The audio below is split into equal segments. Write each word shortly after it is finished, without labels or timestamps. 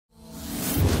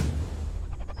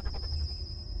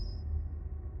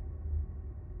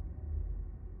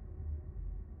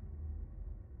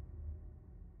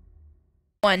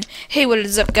One. Hey, what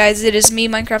is up, guys? It is me,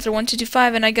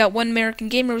 Minecrafter1225, and I got one American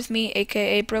gamer with me,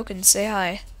 aka Broken. Say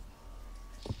hi.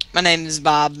 My name is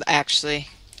Bob, actually.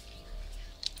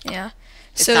 Yeah.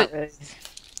 It's So not really.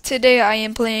 today I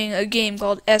am playing a game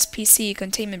called SPC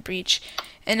Containment Breach,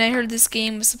 and I heard this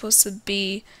game was supposed to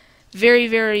be very,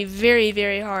 very, very,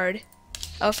 very hard.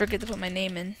 I'll forget to put my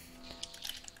name in.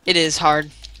 It is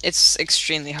hard. It's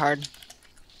extremely hard.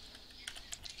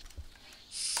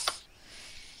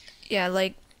 Yeah,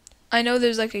 like I know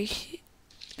there's like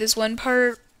this one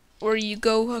part where you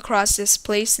go across this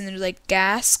place and there's like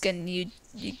gas and you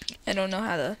I don't know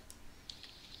how to.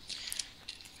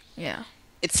 Yeah.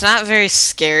 It's not very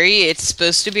scary. It's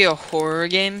supposed to be a horror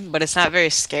game, but it's not very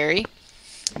scary.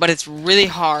 But it's really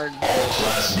hard.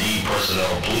 Class D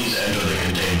personnel, please enter the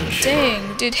containment chamber.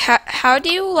 Dang, dude, how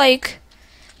do you like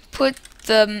put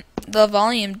the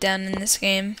volume down in this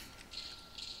game?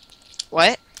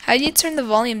 What? How do you turn the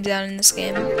volume down in this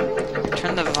game?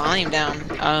 Turn the volume down.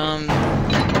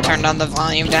 Turn down the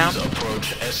volume down. Please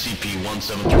approach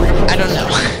SCP-173. I don't know.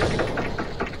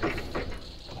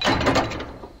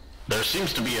 There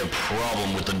seems to be a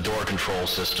problem with the door control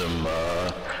system.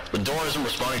 The door isn't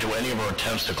responding to any of our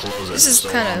attempts to close it. This is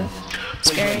kind of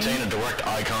please scary. maintain a direct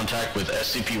eye contact with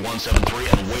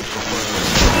SCP-173 and wait for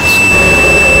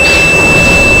further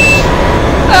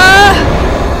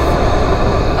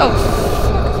Oh,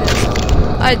 fuck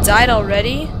this. I died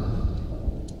already?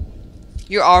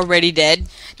 You're already dead.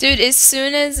 Dude, as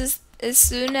soon as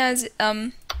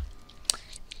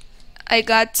I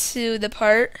got to the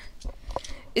part,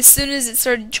 as soon as it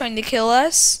started trying to kill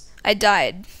us, I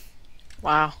died.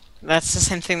 Wow. That's the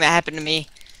same thing that happened to me.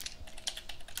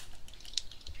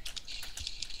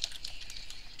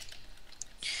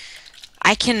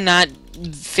 I cannot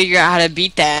figure out how to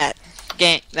beat that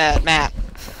game, that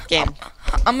game.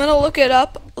 I'm gonna look it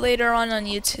up later on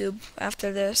YouTube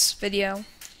after this video.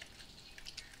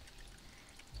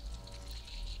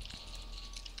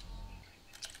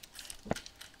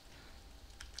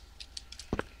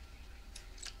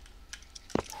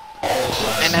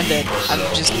 And I did.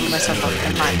 I'm just giving myself up.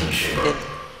 I'm not. Did.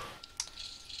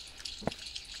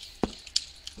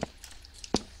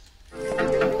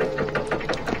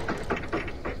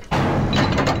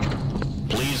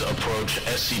 Please approach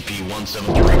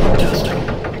SCP-173 for testing.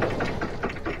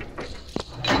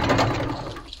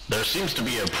 There seems to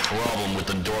be a problem with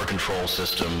the door control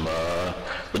system.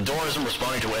 The door isn't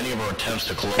responding to any of our attempts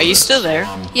to close it. Are you still there?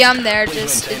 Yeah, I'm there. Please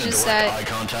It's maintain just a direct that eye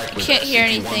contact I with can't hear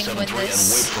anything when SCP-173 and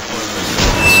this. wait for further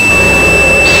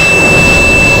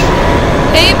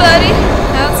Hey, buddy,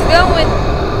 how's it going?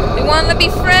 You wanna be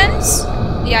friends?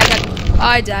 Yeah,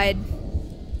 I died.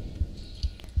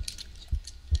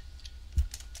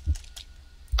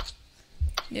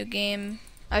 New game.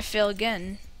 I fail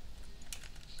again.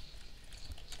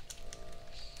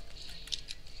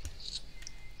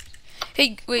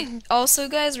 Hey, wait. Also,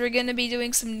 guys, we're gonna be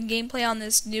doing some gameplay on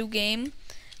this new game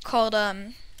called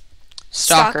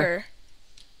Stalker.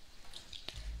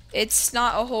 It's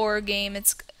not a horror game.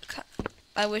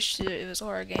 I wish it was a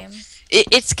horror game.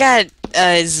 It's got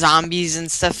zombies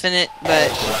and stuff in it, but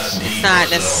it's not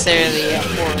necessarily a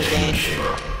horror game.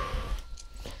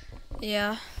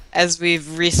 Yeah. As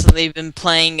we've recently been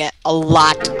playing a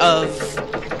lot of.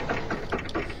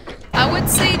 I would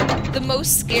say the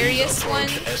most scariest one.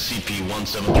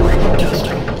 SCP-173 for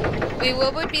testing. Wait,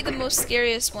 what would be the most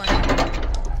scariest one?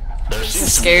 There seems to be a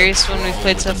Scariest one we've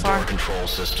played so problem with the far? door control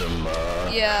system.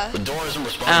 Yeah. The door isn't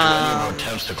responding to any of our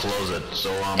attempts to close it.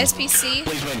 So SPC?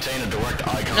 please maintain a direct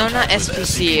eye contact No, not with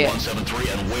SPC.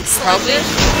 SCP-173 and wait for Probably.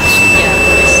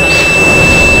 further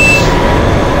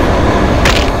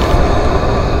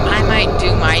I might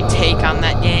do my take on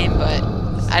that game, but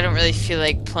I don't really feel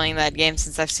like playing that game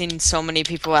since I've seen so many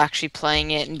people actually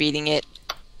playing it and beating it.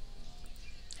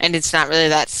 And it's not really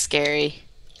that scary.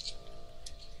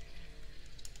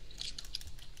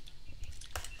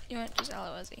 You want just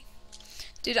Aloezi.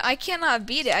 Dude, I cannot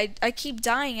beat it. I keep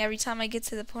dying every time I get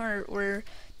to the part where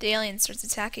the alien starts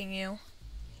attacking you.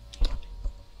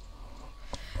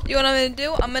 You know what I'm gonna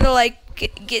do? I'm gonna like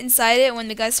get inside it. When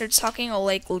the guy starts talking, I'll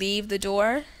like leave the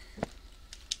door.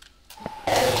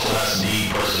 Class D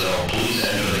personnel, please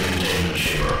enter the containment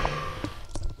chamber.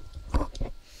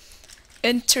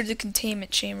 Enter the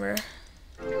containment chamber.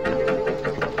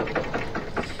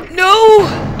 No!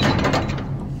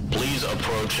 Please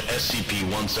approach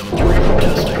SCP-173 for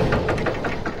testing.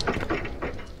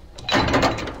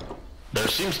 There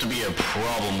seems to be a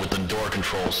problem with the door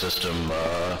control system.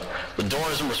 The door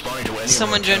isn't responding to any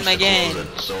Someone of our joined my attempts to game.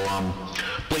 close it. So,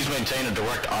 please maintain a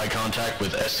direct eye contact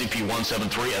with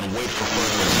SCP-173 and wait for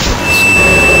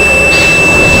further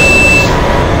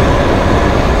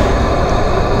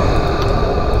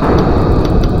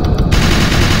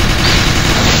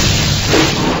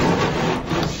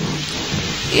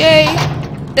Yay!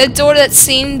 The door that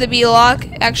seemed to be locked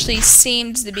actually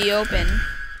seems to be open.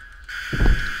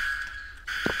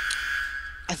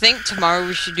 I think tomorrow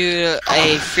we should do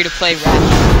a free-to-play rap.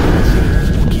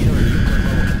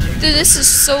 Dude, this is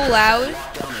so loud.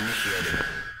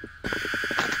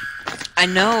 I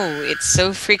know, it's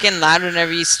so freaking loud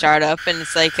whenever you start up, and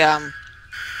it's like,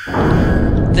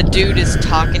 the dude is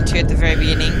talking to you at the very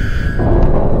beginning.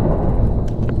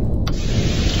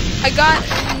 I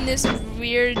got in this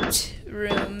weird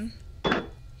room.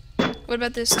 What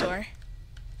about this door?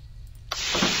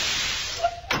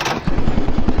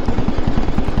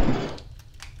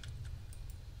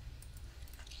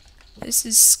 This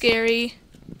is scary.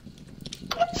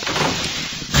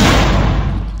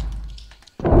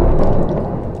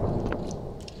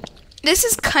 This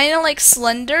is kind of like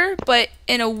Slender, but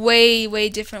in a way, way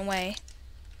different way.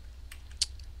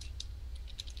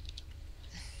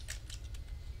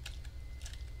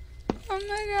 Oh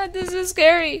my god, this is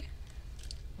scary.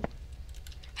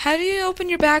 How do you open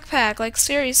your backpack? Like,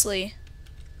 seriously.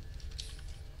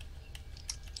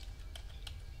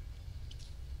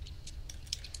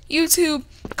 YouTube,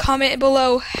 comment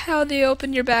below how do you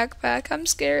open your backpack. I'm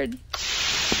scared.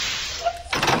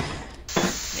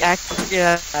 Yeah, I can't figure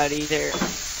that out either.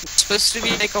 It's supposed to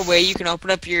be like a way you can open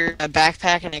up your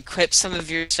backpack and equip some of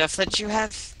your stuff that you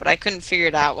have, but I couldn't figure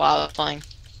it out while I was playing.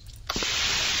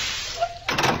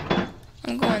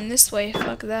 I'm going this way,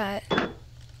 fuck that.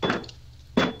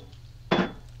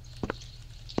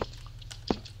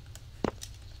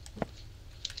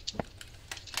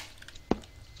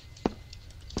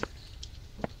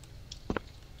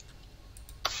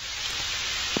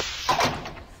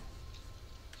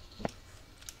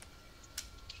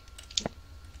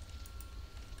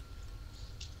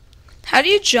 How do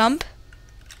you jump?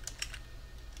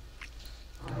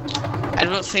 I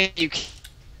don't think you can.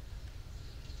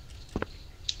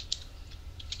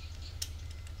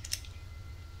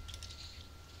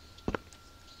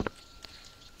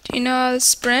 Do you know how to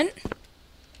sprint?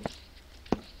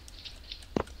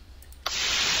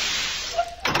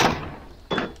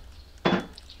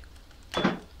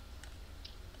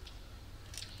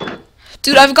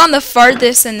 Dude, I've gone the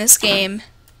farthest in this game.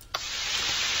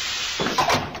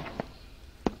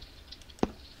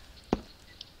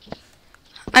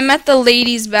 I'm at the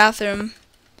ladies' bathroom.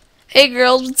 Hey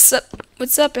girls, what's up?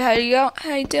 What's up? How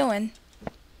you doing?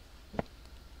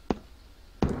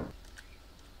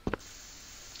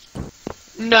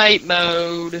 Night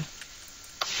mode.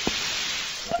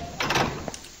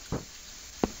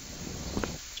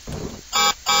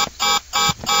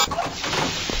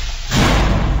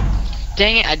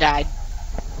 Dang it, I died.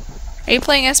 Are you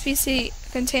playing SPC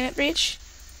Containment Breach?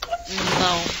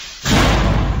 No.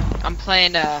 I'm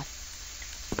playing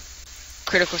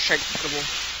Critical Strike Portable.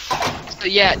 So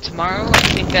yeah, tomorrow I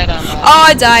think that Oh,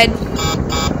 I died.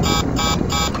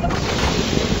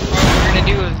 we're gonna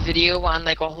do a video on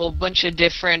like a whole bunch of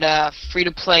different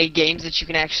free-to-play games that you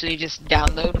can actually just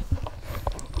download.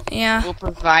 Yeah. We'll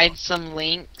provide some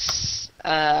links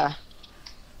and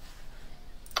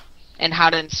how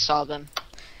to install them.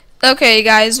 Okay,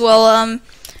 guys. Well,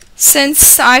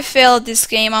 since I failed this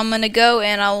game, I'm gonna go,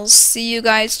 and I'll see you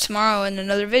guys tomorrow in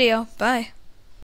another video. Bye.